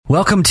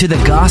Welcome to the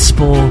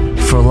Gospel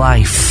for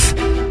Life.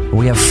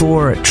 We have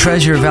 4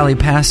 Treasure Valley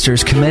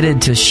pastors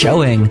committed to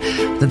showing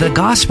that the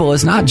gospel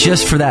is not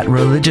just for that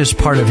religious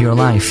part of your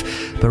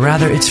life, but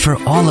rather it's for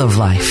all of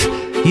life.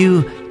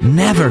 You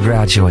never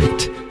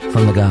graduate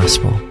from the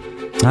gospel.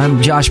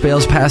 I'm Josh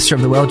Bales, pastor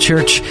of the Well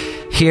Church,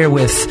 here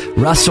with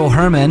Russell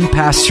Herman,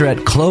 pastor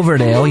at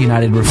Cloverdale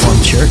United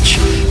Reformed Church,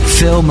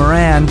 Phil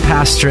Moran,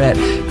 pastor at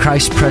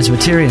Christ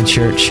Presbyterian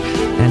Church,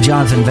 and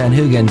Jonathan Van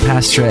Hoogen,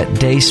 pastor at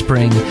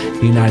Dayspring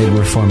United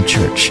Reformed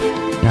Church.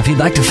 Now, if you'd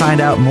like to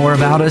find out more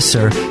about us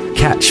or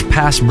catch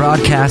past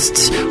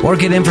broadcasts or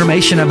get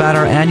information about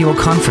our annual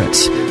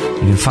conference, you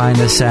can find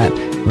us at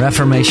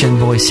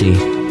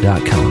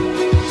reformationboise.com.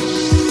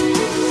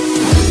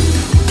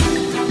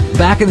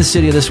 Back in the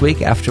studio this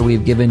week after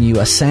we've given you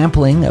a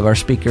sampling of our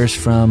speakers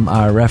from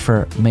our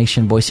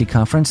Reformation Boise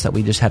conference that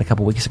we just had a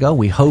couple weeks ago.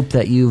 We hope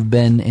that you've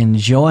been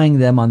enjoying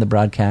them on the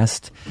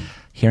broadcast.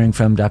 Hearing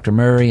from Dr.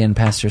 Murray and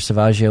Pastor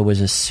Savaggio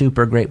was a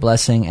super great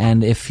blessing.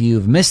 And if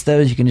you've missed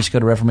those, you can just go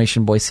to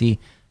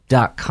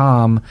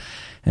reformationboise.com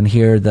and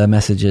hear the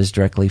messages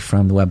directly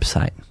from the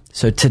website.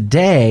 So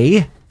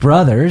today,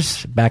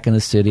 brothers, back in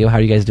the studio, how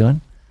are you guys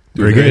doing?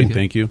 Very good.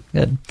 Thank you.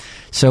 Good.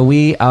 So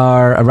we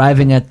are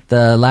arriving at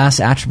the last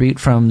attribute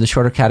from the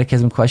Shorter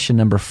Catechism, question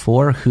number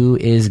 4. Who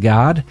is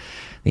God?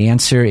 The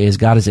answer is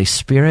God is a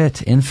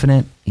spirit,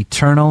 infinite,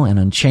 eternal, and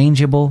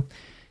unchangeable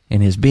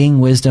in his being,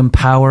 wisdom,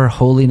 power,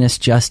 holiness,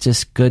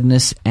 justice,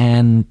 goodness,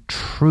 and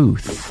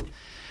truth.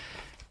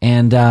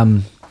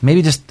 And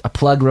maybe just a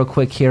plug real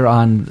quick here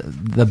on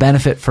the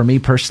benefit for me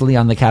personally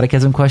on the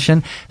catechism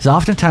question is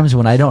oftentimes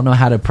when I don't know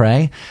how to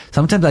pray,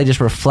 sometimes I just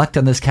reflect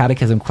on this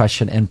catechism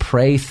question and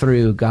pray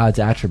through God's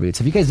attributes.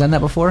 Have you guys done that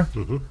before?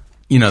 Mm-hmm.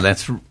 You know,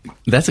 that's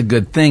a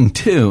good thing,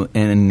 too.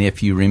 And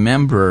if you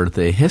remember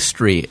the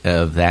history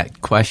of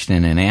that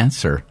question and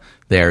answer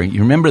there,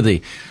 you remember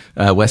the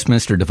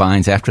Westminster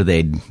Divines, after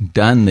they'd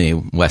done the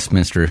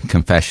Westminster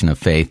Confession of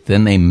Faith,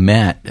 then they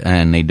met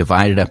and they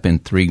divided up in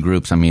 3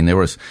 groups. I mean, there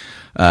was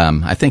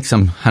I think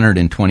some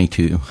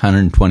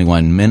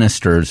 121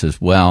 ministers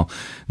as well.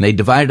 And they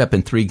divided up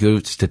in 3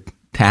 groups to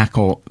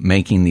tackle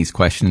making these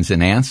questions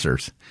and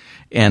answers.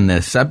 And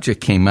the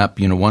subject came up,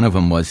 one of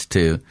them was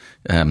to,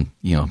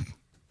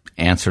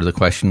 answer the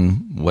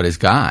question, what is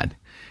God?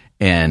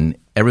 And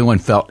everyone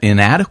felt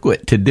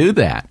inadequate to do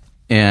that.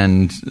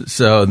 And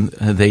so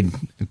they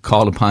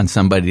called upon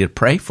somebody to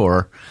pray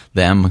for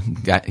them.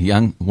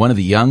 One of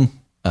the young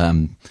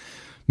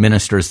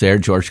ministers there,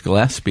 George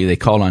Gillespie, they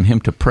called on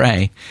him to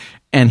pray,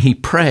 and he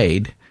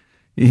prayed.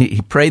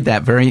 He prayed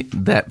that very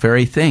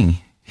thing.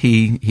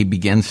 He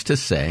begins to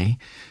say,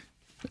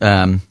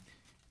 "O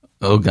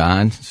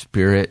God,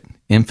 Spirit,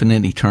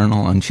 infinite,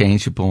 eternal,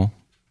 unchangeable,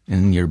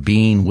 in your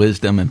being,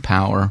 wisdom, and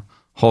power,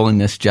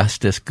 holiness,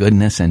 justice,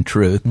 goodness, and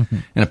truth." Mm-hmm.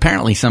 And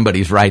apparently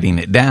somebody's writing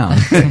it down.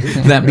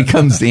 That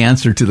becomes the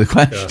answer to the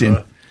question.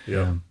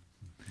 Yeah.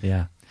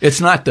 It's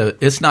not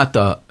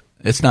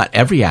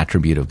every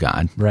attribute of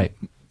God, right?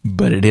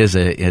 But it is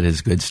a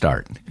good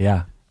start.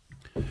 Yeah.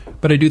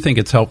 But I do think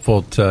it's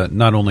helpful to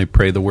not only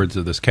pray the words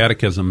of this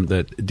catechism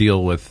that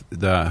deal with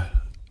the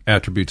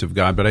attributes of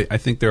God, but I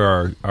think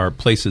there are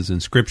places in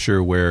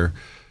Scripture where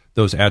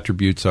those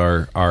attributes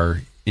are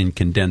in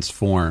condensed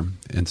form.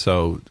 And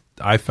so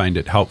I find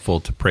it helpful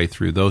to pray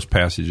through those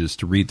passages,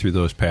 to read through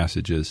those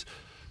passages.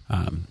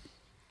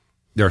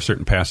 There are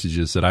certain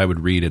passages that I would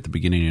read at the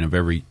beginning of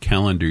every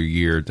calendar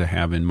year to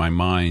have in my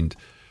mind,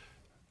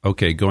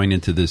 okay, going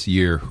into this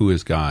year, who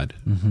is God?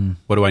 Mm-hmm.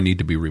 What do I need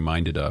to be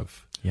reminded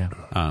of? Yeah.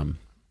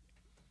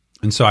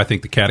 And so I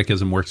think the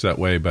catechism works that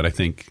way, but I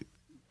think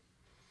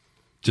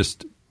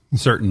just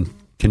certain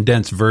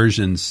condensed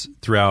versions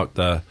throughout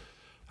the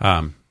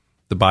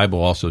Bible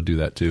also do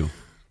that too.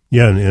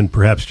 Yeah, and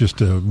perhaps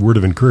just a word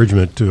of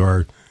encouragement to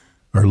our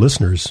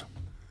listeners.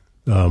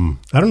 I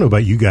don't know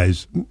about you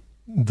guys.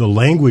 The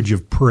language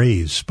of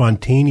praise,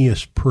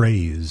 spontaneous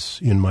praise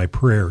in my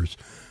prayers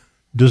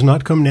does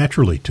not come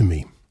naturally to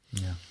me.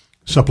 Yeah.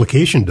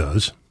 Supplication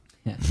does.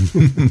 Yeah.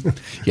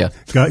 Yeah.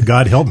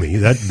 God help me.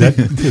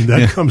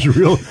 That comes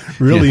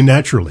really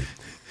naturally.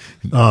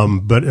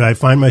 But I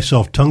find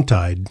myself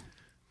tongue-tied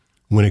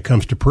when it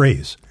comes to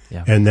praise.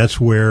 Yeah. And that's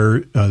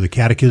where the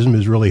catechism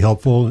is really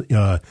helpful.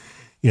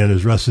 And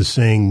as Russ is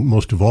saying,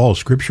 most of all,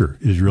 Scripture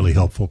is really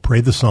helpful.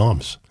 Pray the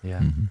Psalms.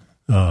 Yeah.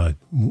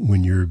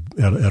 When you're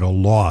at a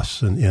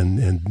loss,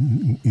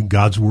 and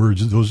God's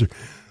words, those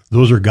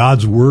are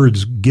God's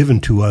words given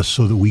to us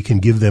so that we can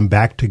give them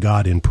back to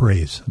God in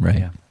praise.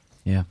 Right.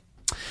 Yeah.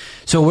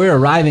 So we're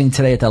arriving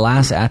today at the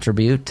last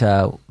attribute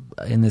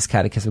in this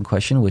catechism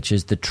question, which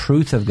is the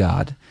truth of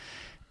God.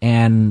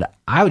 And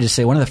I would just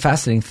say one of the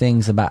fascinating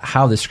things about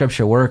how the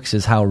Scripture works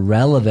is how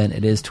relevant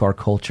it is to our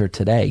culture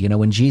today.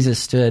 When Jesus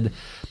stood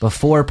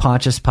before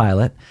Pontius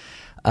Pilate,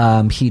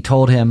 he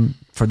told him,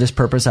 "For this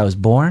purpose I was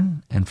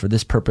born, and for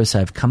this purpose I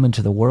have come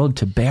into the world,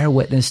 to bear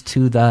witness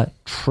to the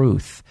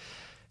truth.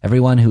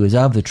 Everyone who is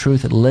of the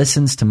truth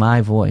listens to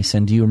my voice."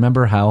 And do you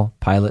remember how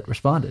Pilate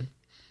responded?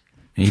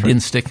 He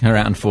didn't stick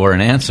around for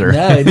an answer.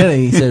 No, he didn't.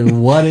 He said,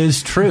 what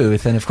is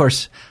truth? And of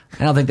course,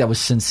 I don't think that was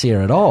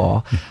sincere at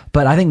all.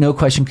 But I think no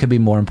question could be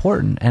more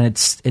important. And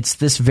it's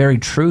this very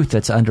truth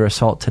that's under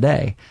assault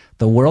today.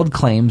 The world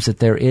claims that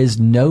there is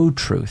no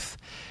truth.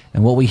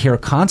 And what we hear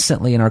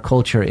constantly in our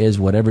culture is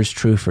whatever's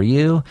true for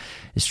you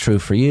is true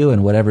for you,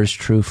 and whatever's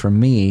true for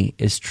me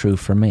is true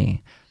for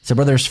me. So,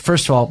 brothers,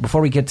 first of all,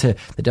 before we get to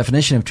the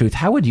definition of truth,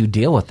 how would you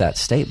deal with that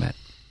statement?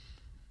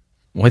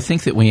 Well, I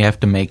think that we have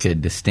to make a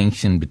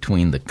distinction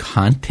between the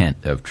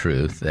content of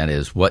truth, that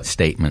is, what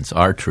statements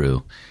are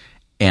true,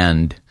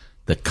 and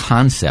the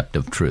concept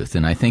of truth.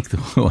 And I think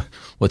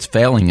what's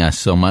failing us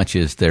so much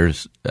is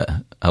there's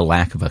a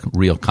lack of a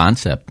real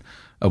concept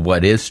of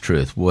what is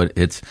truth.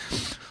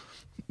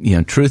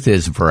 Truth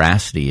is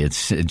veracity,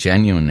 it's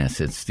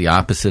genuineness, it's the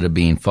opposite of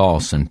being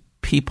false, and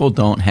people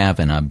don't have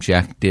an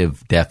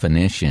objective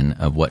definition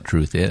of what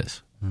truth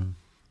is.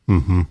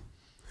 Mm-hmm.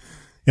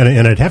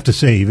 And I'd have to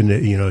say, even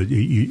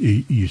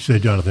you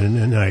said, Jonathan,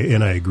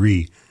 and I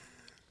agree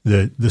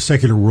that the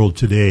secular world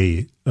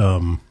today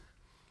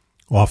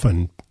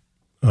often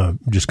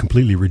just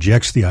completely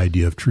rejects the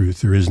idea of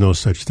truth. There is no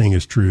such thing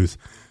as truth,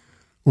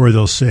 or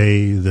they'll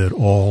say that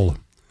all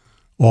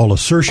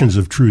assertions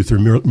of truth are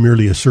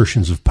merely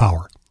assertions of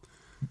power.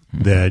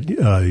 Mm-hmm. That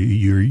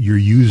you're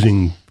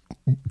using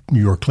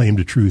your claim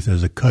to truth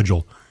as a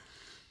cudgel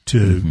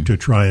to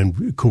try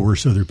and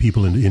coerce other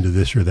people into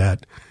this or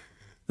that.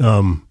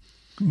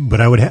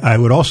 But I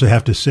would also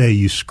have to say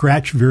you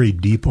scratch very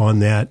deep on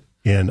that,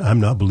 and I'm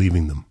not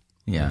believing them.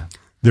 Yeah,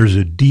 there's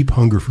a deep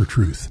hunger for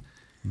truth,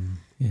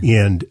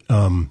 and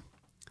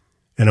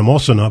I'm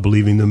also not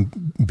believing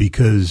them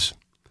because,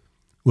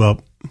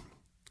 well,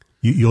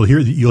 you'll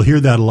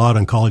hear that a lot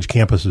on college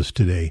campuses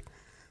today,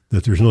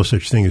 that there's no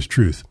such thing as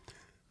truth.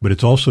 But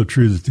it's also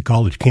true that the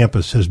college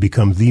campus has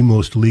become the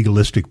most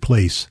legalistic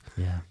place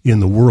in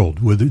the world.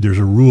 There's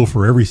a rule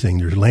for everything.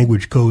 There's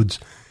language codes.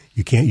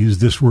 You can't use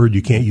this word.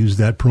 You can't use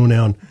that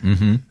pronoun.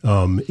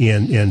 Mm-hmm.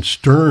 And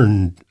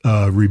stern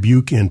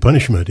rebuke and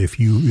punishment if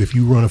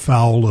you run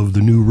afoul of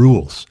the new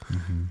rules.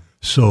 Mm-hmm.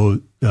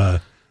 So,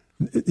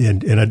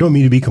 and I don't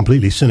mean to be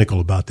completely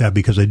cynical about that,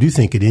 because I do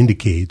think it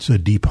indicates a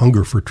deep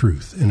hunger for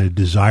truth and a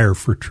desire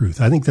for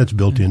truth. I think that's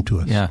built into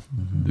us. Yeah.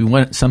 Mm-hmm. We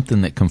want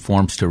something that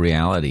conforms to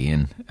reality.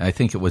 And I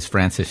think it was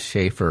Francis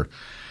Schaeffer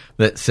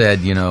that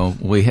said,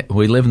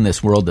 we live in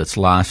this world that's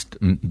lost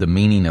the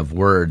meaning of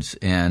words,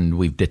 and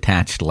we've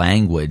detached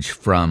language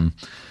from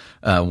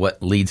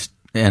what leads,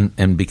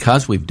 and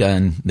because we've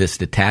done this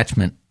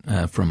detachment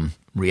from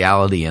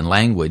reality and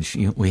language,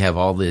 we have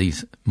all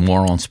these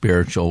moral and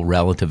spiritual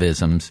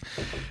relativisms,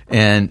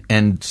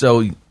 and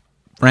so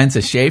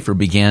Francis Schaeffer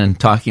began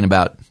talking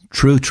about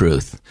true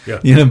truth,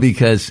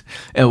 because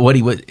what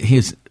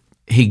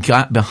he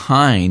got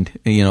behind,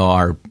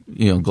 our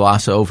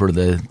gloss over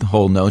the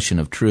whole notion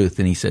of truth,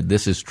 and he said,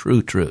 this is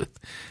true truth.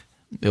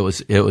 It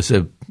was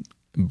a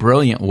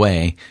brilliant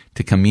way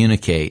to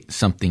communicate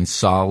something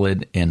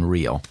solid and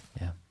real.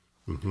 Yeah.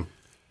 Mm-hmm.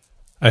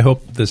 I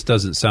hope this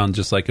doesn't sound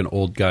just like an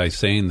old guy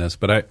saying this,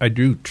 but I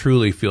do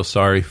truly feel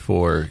sorry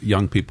for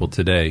young people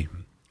today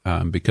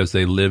because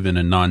they live in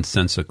a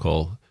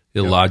nonsensical,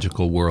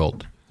 illogical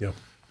world. Yep.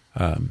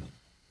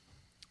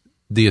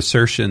 The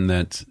assertion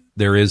that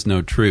there is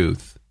no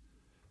truth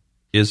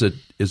is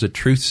a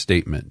truth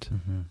statement.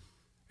 Mm-hmm.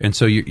 And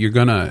so you're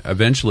going to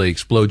eventually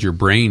explode your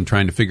brain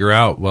trying to figure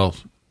out, well,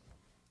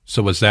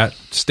 so was that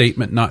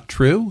statement not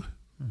true?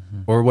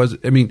 Mm-hmm. Or was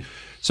it,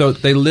 so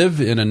they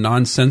live in a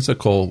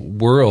nonsensical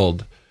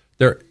world.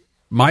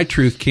 My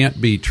truth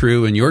can't be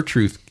true and your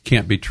truth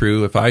can't be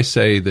true if I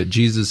say that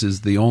Jesus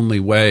is the only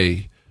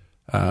way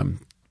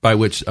by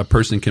which a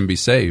person can be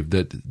saved,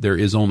 that there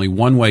is only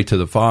one way to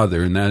the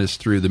Father, and that is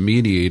through the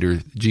mediator,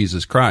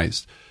 Jesus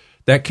Christ.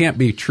 That can't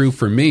be true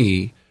for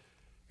me.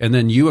 And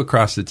then you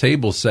across the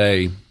table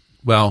say,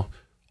 well,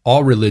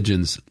 all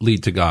religions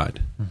lead to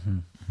God. Mm-hmm.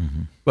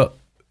 Mm-hmm. Well,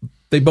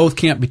 they both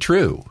can't be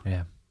true.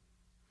 Yeah.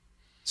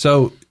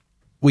 So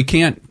we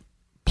can't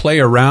play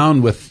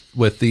around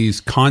with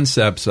these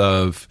concepts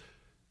of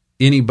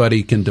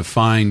anybody can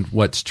define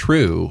what's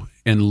true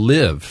and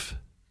live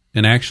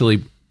and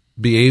actually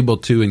be able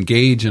to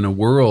engage in a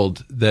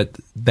world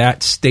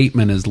that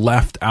statement is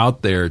left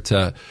out there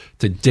to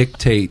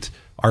dictate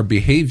our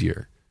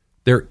behavior.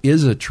 There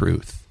is a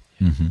truth.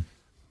 Mm-hmm.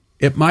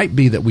 It might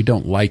be that we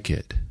don't like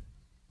it,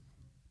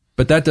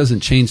 but that doesn't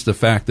change the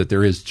fact that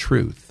there is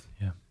truth.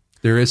 Yeah.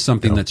 There is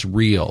something that's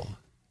real.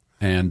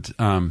 And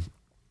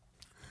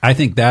I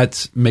think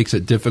that makes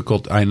it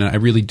difficult. I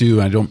really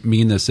do. I don't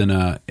mean this in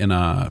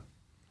a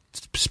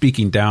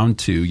speaking down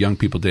to young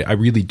people today. I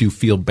really do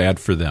feel bad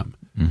for them.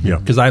 Mm-hmm. Yeah.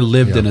 Because I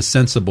lived in a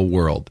sensible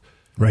world.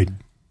 Right.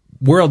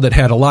 World that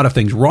had a lot of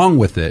things wrong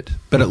with it,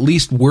 but at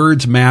least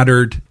words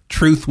mattered.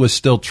 Truth was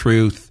still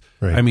truth.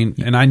 Right.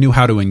 And I knew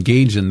how to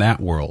engage in that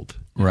world.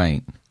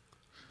 Right.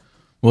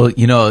 Well,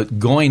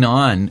 going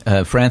on,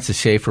 Francis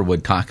Schaeffer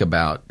would talk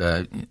about,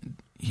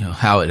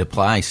 how it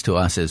applies to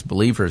us as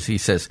believers. He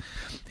says,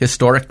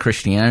 historic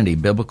Christianity,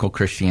 biblical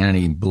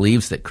Christianity,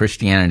 believes that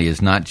Christianity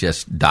is not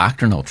just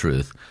doctrinal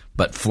truth,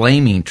 but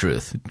flaming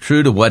truth,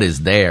 true to what is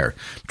there,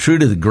 true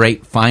to the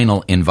great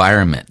final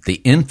environment,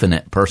 the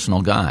infinite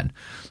personal God.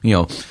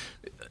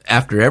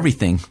 After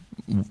everything,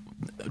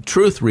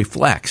 truth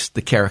reflects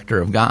the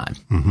character of God,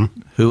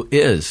 who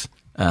is,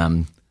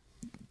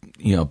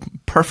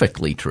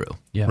 perfectly true.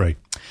 Yeah.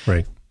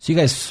 Right. So you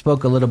guys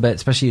spoke a little bit,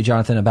 especially you,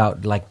 Jonathan,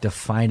 about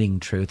defining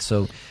truth.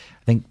 So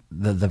I think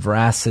the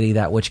veracity,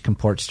 that which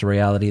comports to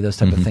reality, those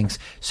type of things.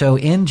 So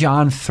in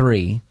John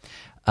 3,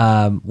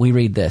 we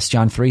read this,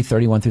 John 3,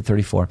 31 through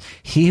 34.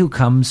 He who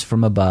comes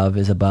from above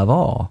is above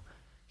all.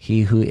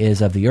 He who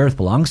is of the earth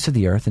belongs to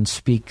the earth and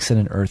speaks in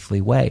an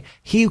earthly way.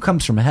 He who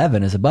comes from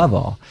heaven is above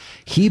all.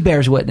 He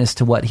bears witness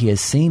to what he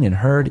has seen and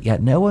heard,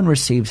 yet no one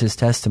receives his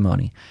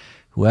testimony.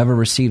 Whoever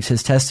receives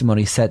his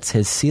testimony sets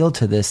his seal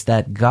to this,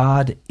 that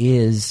God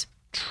is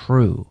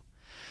true.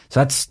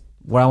 So that's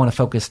where I want to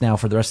focus now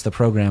for the rest of the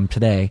program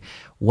today.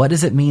 What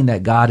does it mean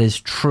that God is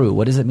true?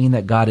 What does it mean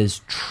that God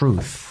is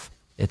truth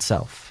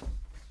itself?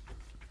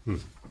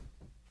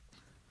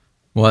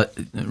 Well,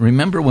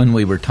 remember when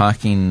we were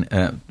talking,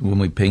 when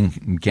we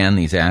began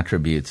these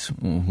attributes,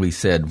 we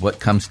said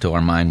what comes to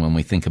our mind when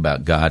we think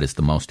about God is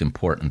the most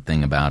important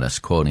thing about us,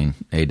 quoting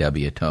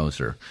A.W.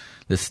 Tozer.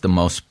 This is the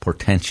most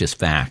portentous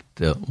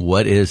fact.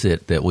 What is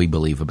it that we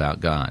believe about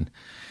God?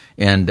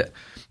 And,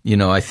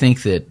 I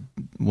think that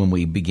when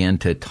we begin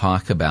to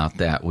talk about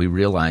that, we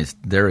realize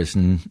there is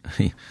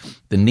the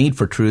need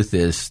for truth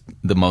is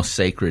the most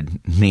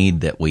sacred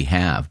need that we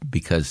have,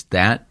 because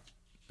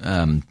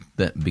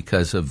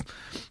because of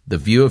the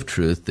view of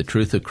truth, the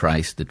truth of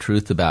Christ, the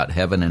truth about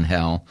heaven and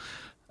hell,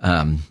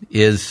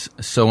 is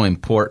so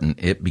important.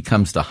 It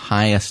becomes the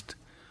highest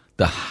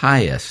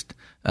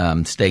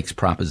stakes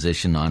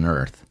proposition on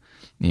earth.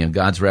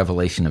 God's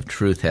revelation of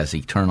truth has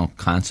eternal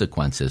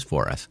consequences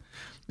for us.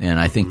 And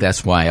I think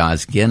that's why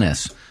Os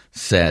Guinness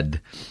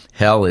said,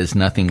 hell is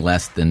nothing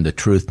less than the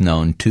truth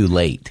known too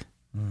late.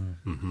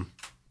 Mm-hmm.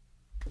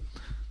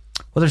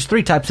 Well, there's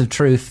three types of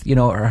truth.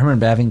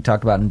 Herman Bavinck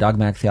talked about in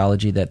dogmatic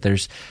theology that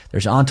there's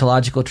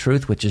ontological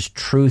truth, which is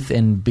truth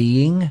in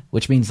being,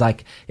 which means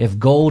like if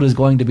gold is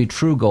going to be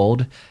true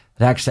gold, it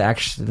has to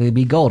actually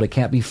be gold. It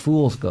can't be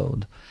fool's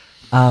gold.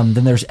 Then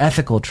there's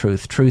ethical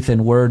truth, truth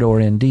in word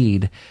or in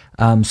deed.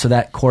 So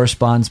that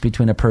corresponds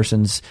between a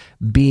person's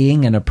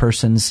being and a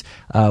person's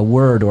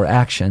word or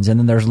actions. And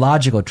then there's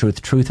logical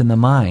truth, truth in the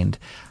mind,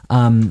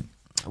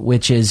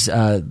 which is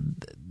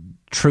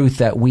truth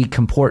that we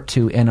comport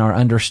to in our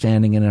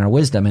understanding and in our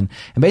wisdom. And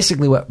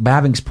basically what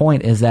Bavinck's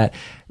point is that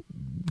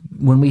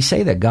when we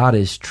say that God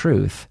is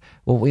truth,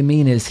 what we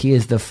mean is he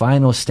is the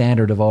final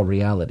standard of all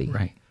reality.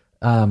 Right.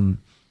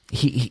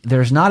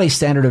 There's not a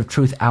standard of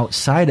truth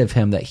outside of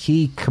him that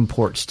he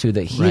comports to,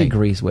 that he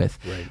agrees with,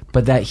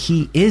 but that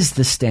he is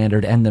the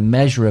standard and the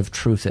measure of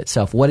truth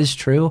itself. What is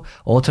true?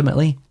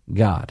 Ultimately,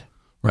 God.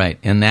 Right.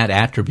 And that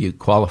attribute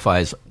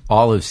qualifies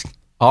all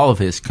of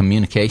his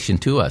communication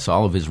to us,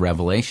 all of his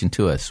revelation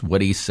to us.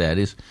 What he said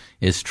is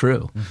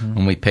true. Mm-hmm.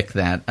 When we pick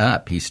that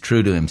up, he's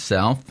true to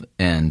himself.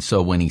 And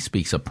so when he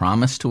speaks a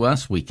promise to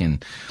us,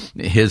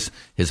 his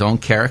own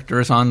character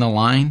is on the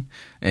line.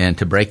 And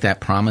to break that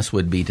promise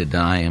would be to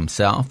deny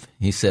himself.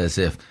 He says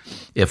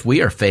if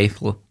we are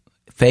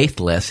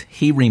faithless,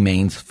 he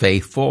remains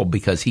faithful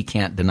because he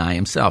can't deny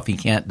himself. He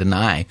can't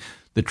deny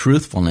the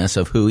truthfulness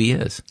of who he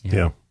is.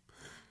 Yeah.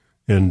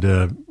 And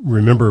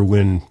remember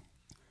when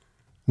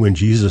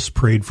Jesus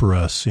prayed for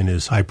us in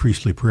his high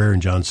priestly prayer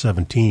in John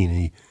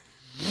 17,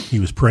 he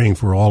was praying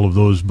for all of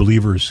those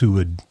believers who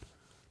would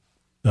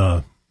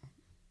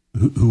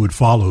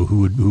follow,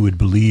 who would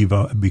believe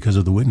because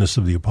of the witness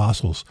of the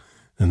apostles,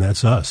 and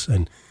that's us.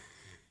 And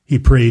he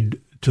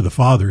prayed to the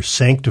Father,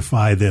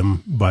 sanctify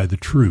them by the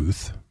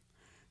truth.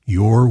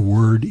 Your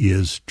word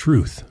is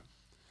truth.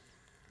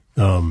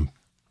 That's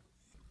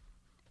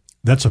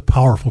a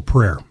powerful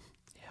prayer.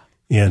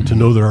 And to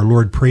know that our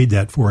Lord prayed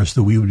that for us,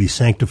 that we would be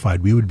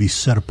sanctified, we would be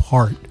set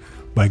apart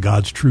by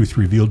God's truth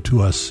revealed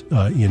to us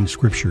in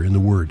Scripture, in the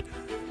Word.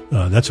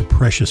 That's a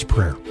precious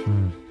prayer.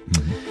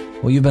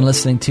 Well, you've been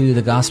listening to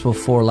The Gospel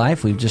for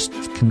Life. We've just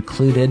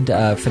concluded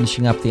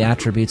finishing up the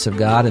attributes of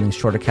God in the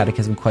Shorter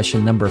Catechism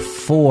question number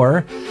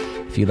 4.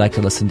 If you'd like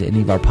to listen to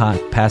any of our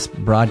past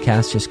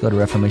broadcasts, just go to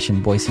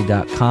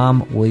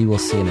ReformationBoise.com. We will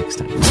see you next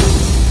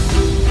time.